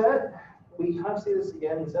 That being said, we kind of see this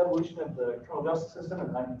again, this evolution of the criminal justice system in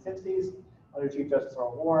the 1960s under Chief Justice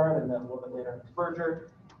Earl Warren, and then a little bit later Berger.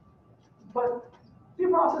 But due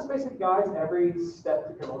process basically guides every step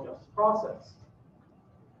of the criminal justice process.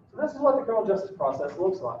 So this is what the criminal justice process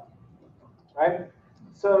looks like. Right?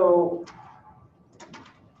 So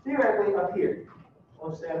theoretically up here,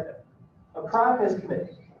 let's say up there, a crime is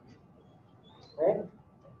committed. Right?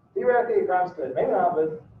 Theoretically a crime is committed. Maybe not,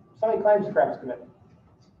 but somebody claims a crime is committed.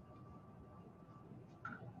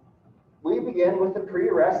 We begin with the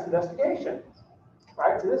pre-arrest investigation.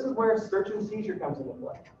 Right? So this is where search and seizure comes into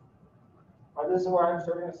play. Right? This is where I'm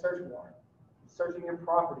serving a search warrant. I'm searching your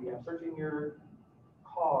property, I'm searching your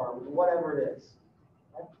car, whatever it is.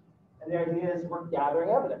 Right? And the idea is we're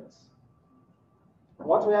gathering evidence.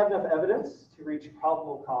 Once we have enough evidence to reach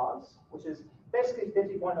probable cause, which is basically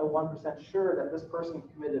 50.01% sure that this person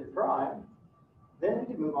committed a crime, then we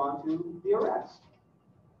can move on to the arrest.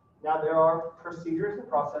 Now, there are procedures and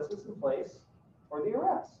processes in place for the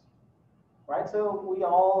arrest, right? So we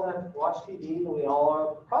all have watched TV, and we all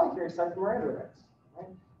are probably very excited for Miranda rights, right?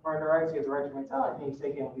 Miranda rights, you have the right to remain silent. Can you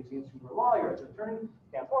say anything if you see a law, you're an attorney,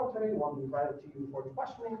 can't form attorney, one will be invited to you for the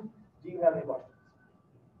questioning. Do you have any questions?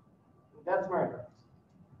 That's Miranda rights,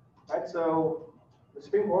 right? So the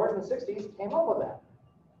Supreme Court in the 60s came up with that,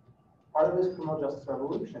 part of this criminal justice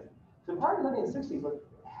revolution. So part of the 1960s, like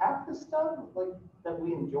half the stuff, like that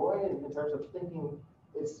we enjoy in terms of thinking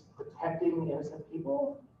it's protecting innocent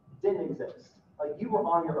people didn't exist. Like you were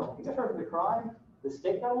on your own. You got charged with a crime, the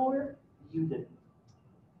state got a lawyer, you didn't.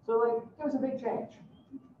 So like it was a big change.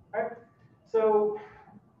 Right? So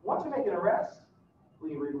once we make an arrest,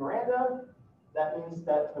 we read Miranda, that means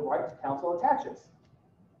that the right to counsel attaches.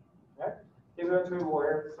 Right? If we went to a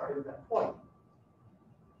lawyer, starting at that point.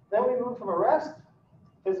 Then we move from arrest,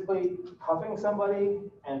 physically cuffing somebody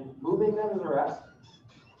and moving them as arrest.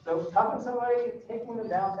 So cuffing somebody, taking them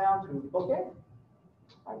downtown to booking.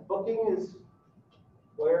 Right? Booking is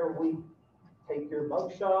where we take your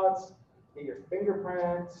mug shots, get your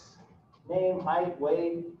fingerprints, name, height,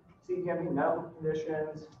 weight, see if you have any medical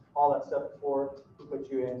conditions, all that stuff before we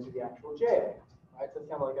put you into the actual jail. Right? So it's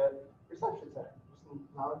kind of like a reception center, just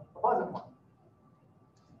not a pleasant one.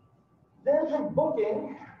 Then from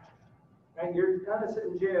booking, and you're going to sit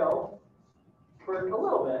in jail for a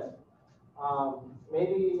little bit,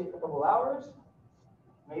 maybe a couple hours,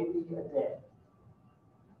 maybe a day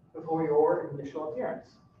before your initial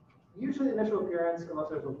appearance. Usually the initial appearance, unless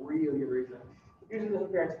there's a really good reason, usually the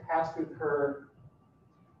appearance has to occur,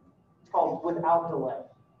 it's called without delay,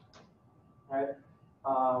 right?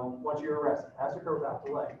 Once you're arrested, it has to occur without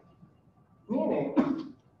delay. Meaning,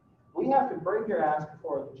 we have to break your ass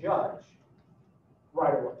before the judge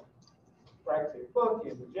right away. Right? So you book,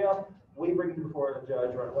 you're in the jail, we bring you before the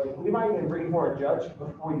judge right away. We might even bring you before a judge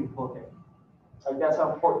before you book it. Like that's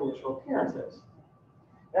how important the initial appearance is.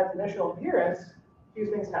 At the initial appearance, a few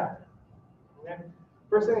things happen. Okay?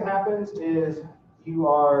 First thing that happens is you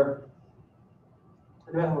are,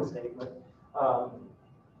 depending on the state, but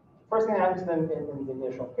first thing that happens then in the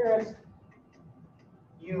initial appearance,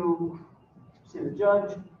 you see the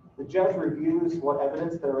judge reviews what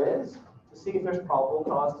evidence there is to see if there's probable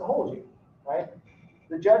cause to hold you, right?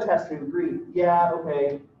 The judge has to agree, yeah,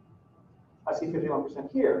 okay, I see 51%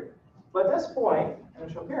 here. But at this point,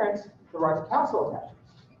 initial appearance, the right to counsel attaches.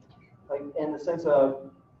 Like in the sense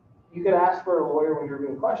of, you could ask for a lawyer when you're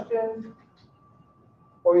being questioned,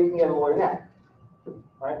 or you can get a lawyer now,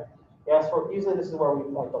 right? You ask for, usually this is where we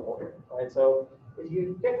want the lawyer, right? So if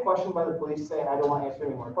you get questioned by the police saying, I don't want to answer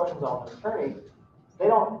any more questions, I want an attorney, they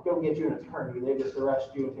don't go get you an attorney, they just arrest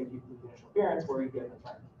you and take you to the initial appearance where you get an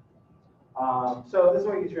attorney. So this is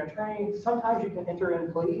where you get your attorney. Sometimes you can enter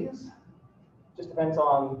in pleas, just depends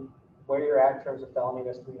on where you're at in terms of felony,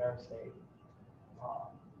 misdemeanor, and state.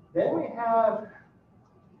 Then we have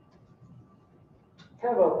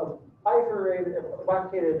kind of a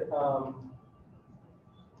bifurcated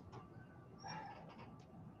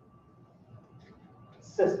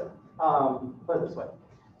system. Put it this way.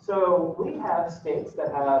 So we have states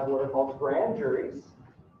that have what are called grand juries,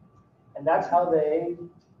 and that's how they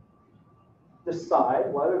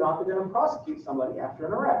decide whether or not they're going to prosecute somebody after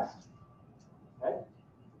an arrest. Okay?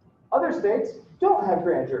 Other states don't have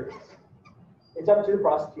grand juries. It's up to the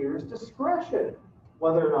prosecutor's discretion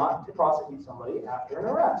whether or not to prosecute somebody after an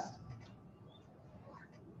arrest.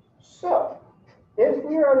 So, if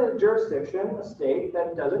we are in a jurisdiction, a state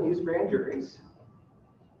that doesn't use grand juries,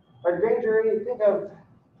 a grand jury, think of,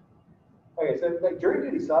 okay, so like jury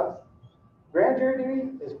duty sucks. Grand jury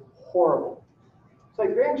duty is horrible. It's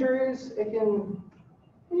like grand juries, it can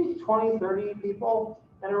be 20, 30 people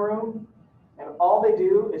in a room, and all they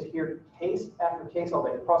do is hear case after case all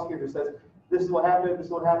day. The prosecutor says, this is what happened, this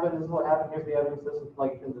is what happened, this is what happened, here's the evidence, this is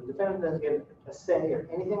like, and the defendant doesn't get a say or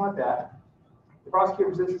anything like that. The prosecutor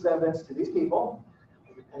presents this evidence to these people,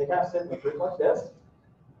 and they kind of sit in a group like this,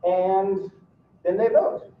 and then they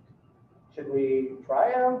vote. Should we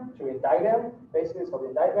try him? Should we indict him? Basically, it's called the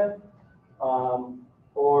indictment.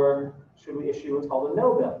 Or should we issue what's called a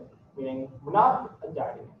no bill, meaning we're not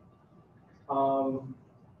indicting him.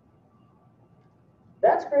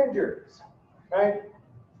 That's grand juries, right?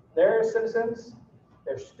 They're citizens,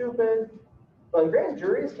 they're stupid, but grand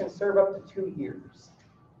juries can serve up to 2 years.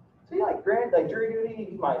 So you like jury duty,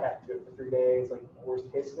 you might have to do it for 3 days, like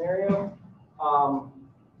worst case scenario.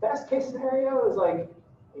 Best case scenario is like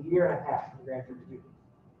a year and a half for grand jury duty.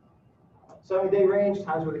 So I mean, they range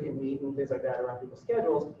times where they can meet and things like that around people's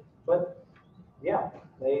schedules, but yeah,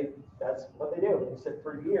 that's what they do. They sit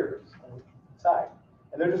for years and decide,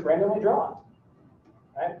 and they're just randomly drawn,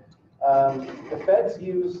 right? The feds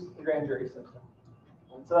use the grand jury system,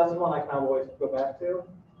 and so that's the one I kind of always go back to.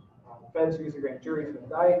 Feds use the grand jury to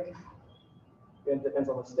indict. It depends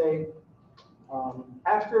on the state.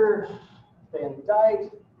 After they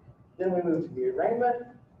indict, then we move to the arraignment,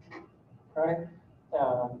 right?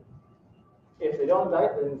 If they don't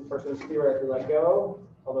indict, then the person is theoretically let go,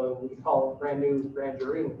 although we can call it brand new grand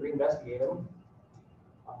jury and reinvestigate them.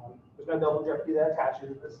 There's no double jeopardy that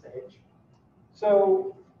attaches at this stage.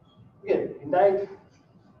 So, again, indict,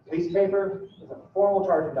 piece of paper is a formal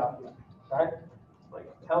charging document, right? Like,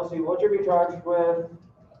 tells you what you're being charged with,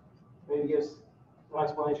 maybe gives some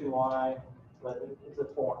explanation why, but it's a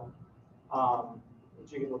form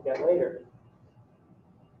that you can look at later.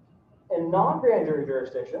 In non-grand jury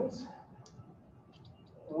jurisdictions,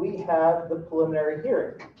 we have the preliminary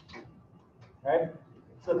hearing, right?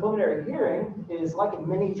 So the preliminary hearing is like a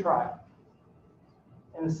mini trial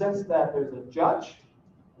in the sense that there's a judge,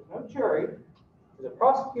 there's no jury, there's a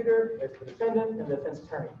prosecutor, there's the defendant, and the defense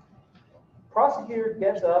attorney. Prosecutor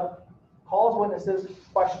gets up, calls witnesses,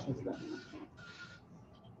 questions them.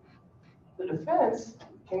 The defense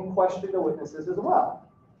can question the witnesses as well,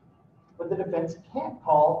 but the defense can't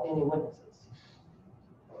call any witnesses.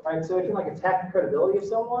 right? So it can like attack the credibility of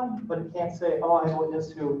someone, but it can't say, oh,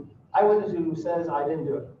 eyewitness who says I didn't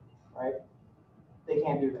do it, right? They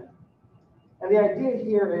can't do that. And the idea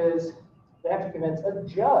here is they have to convince a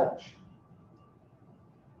judge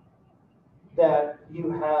that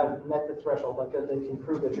you have met the threshold, like that they can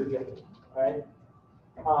prove that you're guilty, right?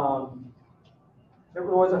 There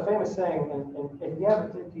was a famous saying, and if you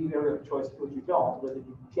ever have a choice, which you don't, but if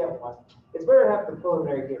you get one, it's better to have the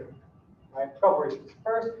preliminary hearing, right? 12 reasons.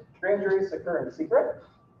 First, grand juries occur in secret.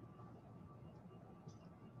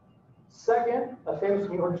 Second, a famous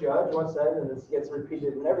New York judge once said, and this gets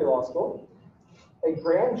repeated in every law school, a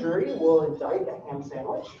grand jury will indict a ham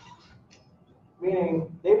sandwich, meaning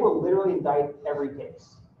they will literally indict every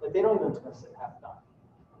case. Like they don't even miss it half the time.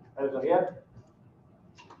 I was like, yeah.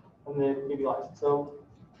 And then maybe lies. So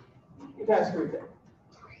you kind of screwed there.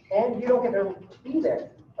 And you don't get to be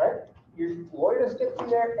there, right? Your lawyer doesn't get to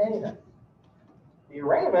be there, anything. The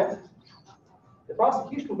arraignment, the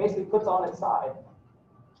prosecution basically puts on its side.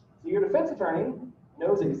 So your defense attorney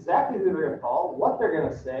knows exactly who they're going to call, what they're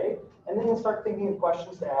going to say, and then you start thinking of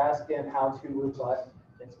questions to ask and how to rebut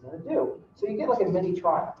things they're going to do. So you get like a mini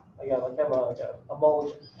trial, like a mulligan,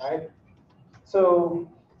 right? So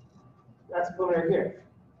that's a preliminary hearing.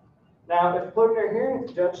 Now, if preliminary hearing,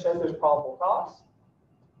 the judge says there's probable cause,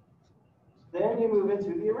 then you move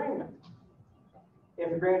into the arraignment. If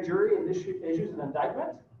the grand jury issues an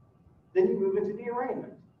indictment, then you move into the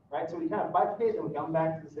arraignment, right? So we kind of bifurcate and we come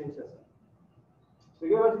back to the same system. So we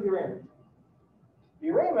go into the arraignment. The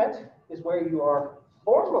arraignment is where you are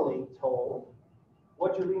formally told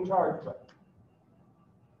what you're being charged with.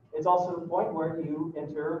 It's also the point where you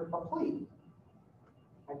enter a plea.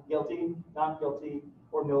 Like guilty, not guilty,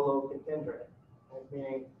 or nolo contendere,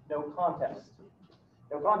 meaning no contest.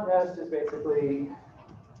 No contest is basically,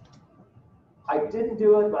 I didn't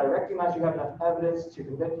do it, but I recognize you have enough evidence to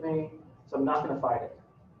convict me, so I'm not going to fight it.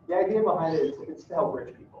 The idea behind it is it's to help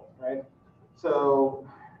rich people, right? So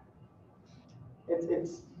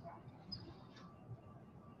it's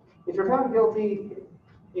if you're found guilty,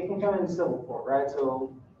 it can come in civil court, right?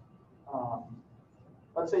 So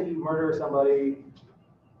let's say you murder somebody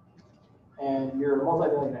and you're a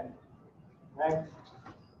multi-millionaire, right?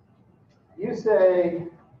 You say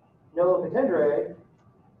nolo contendere,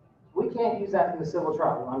 we can't use that in the civil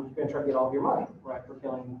trial. I'm just going to try to get all of your money, right, for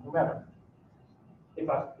killing whomever.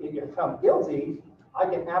 If you're found guilty, I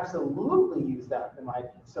can absolutely use that in my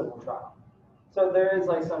civil trial. So there is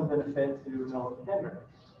like some benefit to nolo contendere.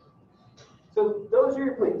 So those are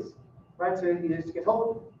your pleas, right? So you just get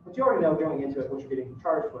told, but you already know going into it what you're getting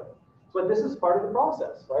charged with. But this is part of the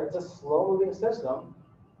process, right? It's a slow-moving system.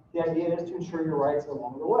 The idea is to ensure your rights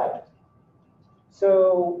along the way.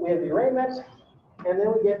 So we have the arraignment, and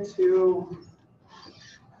then we get to,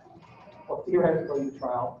 well, theoretically, the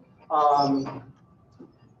trial.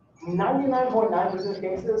 99.9% of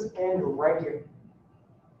cases end right here,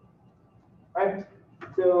 right?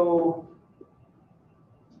 So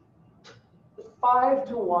 5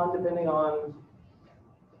 to 1, depending on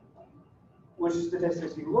which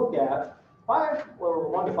statistics you look at,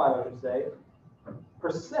 1 to 5, I should say,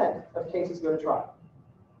 percent of cases go to trial.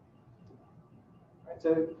 Right?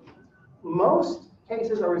 So most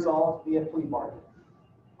cases are resolved via plea bargaining.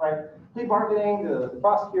 Right? Plea bargaining, the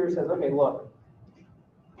prosecutor says, okay, look,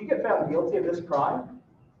 you get found guilty of this crime,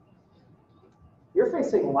 you're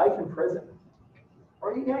facing life in prison.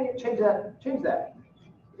 Or you can't change that.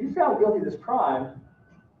 If you're found guilty of this crime,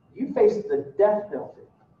 you face the death penalty.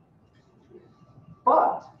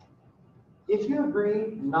 But if you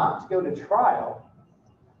agree not to go to trial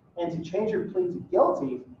and to change your plea to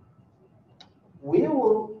guilty, we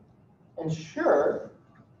will ensure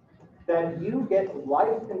that you get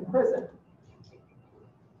life in prison.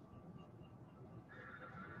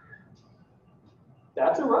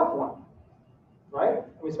 That's a rough one, right?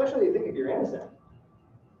 I mean, especially if you're innocent.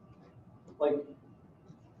 Like,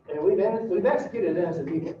 and we've executed innocent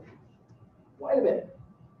people quite a bit.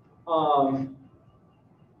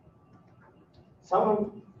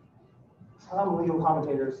 Some legal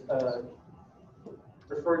commentators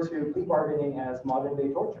refer to plea bargaining as modern day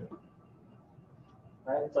torture.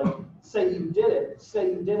 Right? It's like, say you did it,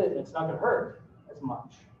 and it's not going to hurt as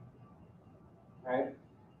much. Right?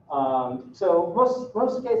 So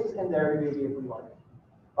most cases in there are going to be a plea bargaining.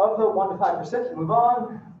 Of the 1 to 5%, we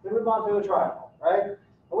move on to a trial, right?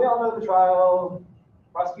 And we all know the trial.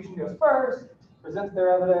 Prosecution goes first, presents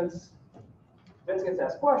their evidence. Defense gets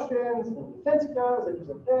asked questions, and the defense goes, they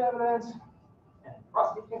present their evidence, and the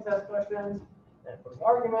prosecution gets asked questions, and puts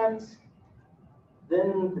arguments.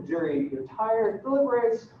 Then the jury gets tired,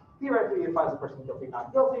 deliberates, theoretically it finds the person guilty,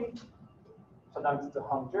 not guilty. Sometimes it's a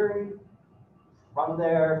hung jury. From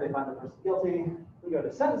there, they find the person guilty. We go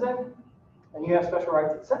to sentencing, and you have special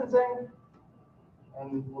rights at sentencing.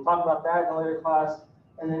 And we'll talk about that in a later class.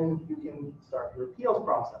 And then you can start your appeals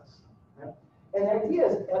process. Right? And the idea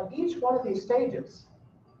is, at each one of these stages,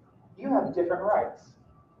 you have different rights.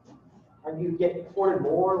 And you get afforded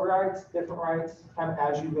more rights, different rights, kind of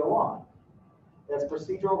as you go on. That's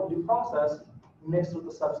procedural due process mixed with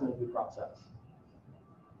the substantive due process.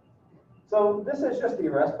 So this is just the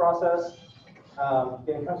arrest process.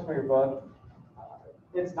 Again, it comes from your book.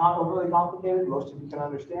 It's not overly complicated. Most of you can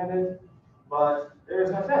understand it. But there's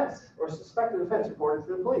an offense or suspected offense reported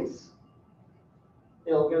to the police.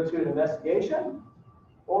 It'll go to an investigation,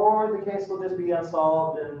 or the case will just be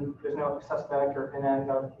unsolved and there's no suspect or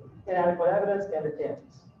inadequate evidence, and it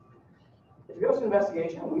ends. If it goes to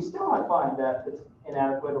investigation, we still might find that it's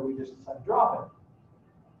inadequate, or we just decide to drop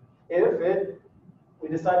it. If we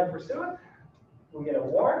decide to pursue it, we get a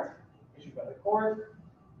warrant issued by the court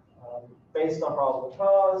based on probable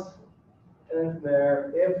cause, and then from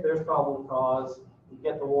there, if there's probable cause, we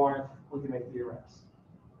get the warrant, we can make the arrest.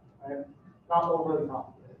 Right? Not overly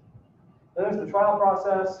complicated. Then there's the trial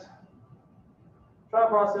process. Trial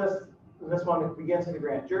process, this one begins with the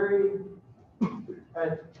grand jury.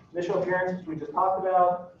 Initial appearance, which we just talked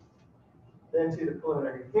about. Then to the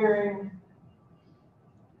preliminary hearing.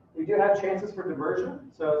 We do have chances for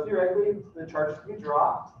diversion. So theoretically, the charges could be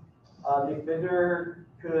dropped. The offender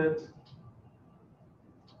could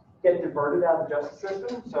get diverted out of the justice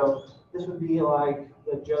system. So this would be like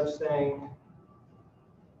the judge saying,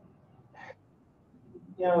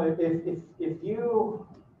 you know, if you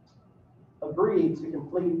agree to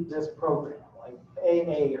complete this program, like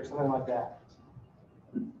AA or something like that,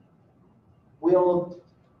 we'll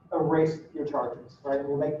erase your charges, right?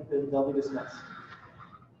 They'll be dismissed.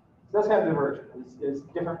 So that's kind of diversion. Is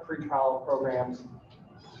different pretrial programs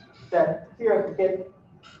that theoretically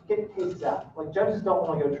get cases out. Like judges don't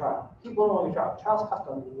want to go to trial. People don't want to go to trial. Trials cost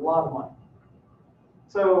a lot of money.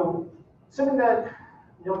 So assuming that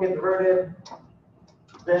you don't get diverted,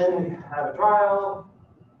 then you have a trial,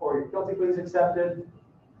 or your guilty plea is accepted,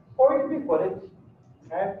 or you can be acquitted.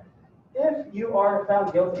 Okay? If you are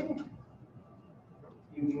found guilty,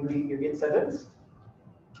 you get sentenced.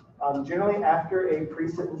 Generally after a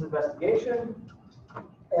pre-sentence investigation,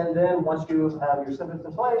 and then once you have your sentence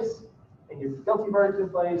in place and your guilty verdict in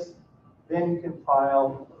place, then you can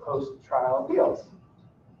file post-trial appeals.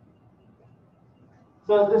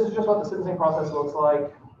 So this is just what the sentencing process looks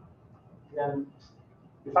like. Again,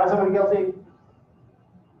 you find somebody guilty,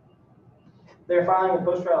 they're filing a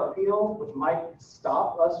post-trial appeal, which might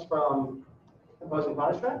stop us from imposing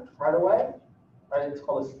punishment right away. Right? It's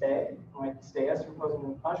called a stay. It might stay us from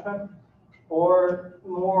imposing punishment. Or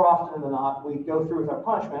more often than not, we go through with our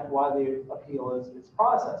punishment while the appeal is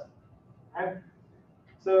processed. Right?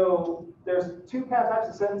 So there's two types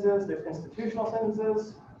of sentences. There's institutional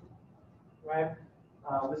sentences. Right?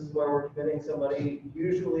 This is where we're committing somebody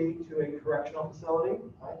usually to a correctional facility,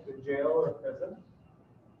 right, to a jail or a prison.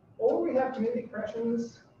 Or we have community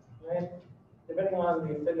corrections, right? Depending on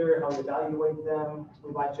the offender, how we evaluate them,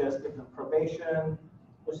 we might just give them probation,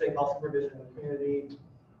 which they call supervision in the community,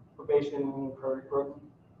 probation,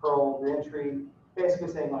 parole, reentry, basically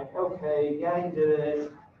saying like, okay, yeah, you did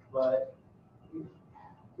it, but you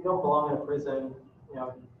don't belong in a prison, you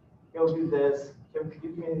know, go do this, do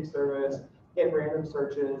community service, get random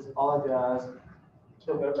searches, all that jazz,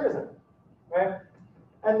 still go to prison, right?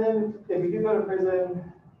 And then if you do go to prison,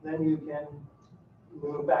 then you can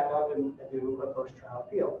move back up and do a post-trial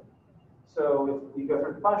appeal. So if you go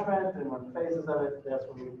through the punishment and one of the phases of it, that's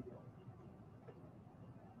when you appeal.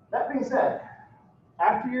 That being said,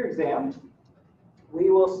 after your exam, we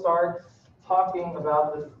will start talking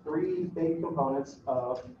about the three big components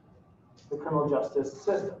of the criminal justice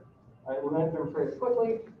system. All right, we're going to go pretty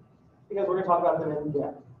quickly because we're going to talk about them in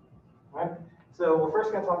depth. All right? So we're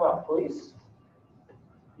first going to talk about police.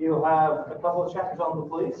 You'll have a couple of chapters on the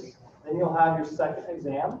police. Then you'll have your second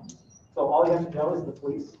exam. So all you have to know is the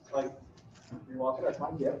police. Like, you're welcome, that's my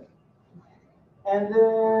gift. And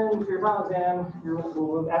then for your final exam, we'll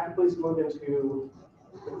move, after police, move into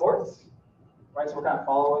the courts. Right, so we're kind of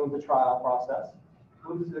following the trial process.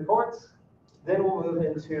 Move into the courts. Then we'll move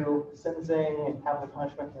into sentencing and capital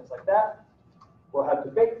punishment, things like that. We'll have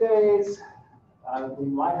debate days. We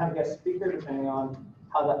might have a guest speaker depending on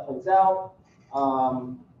how that plays out.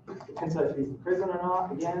 Depends if he's in prison or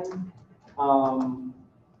not, again.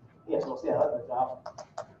 Yes, we'll see how that plays out.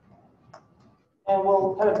 And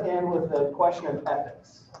we'll kind of end with the question of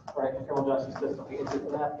ethics, right, in the criminal justice system. We get to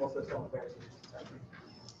the ethical system of affairs.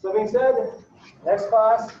 So that being said, next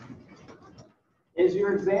class, Is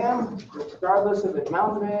your exam, regardless if it's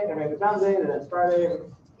Mountain Day, then it's Friday,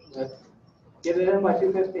 get it in by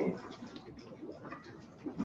 2:15.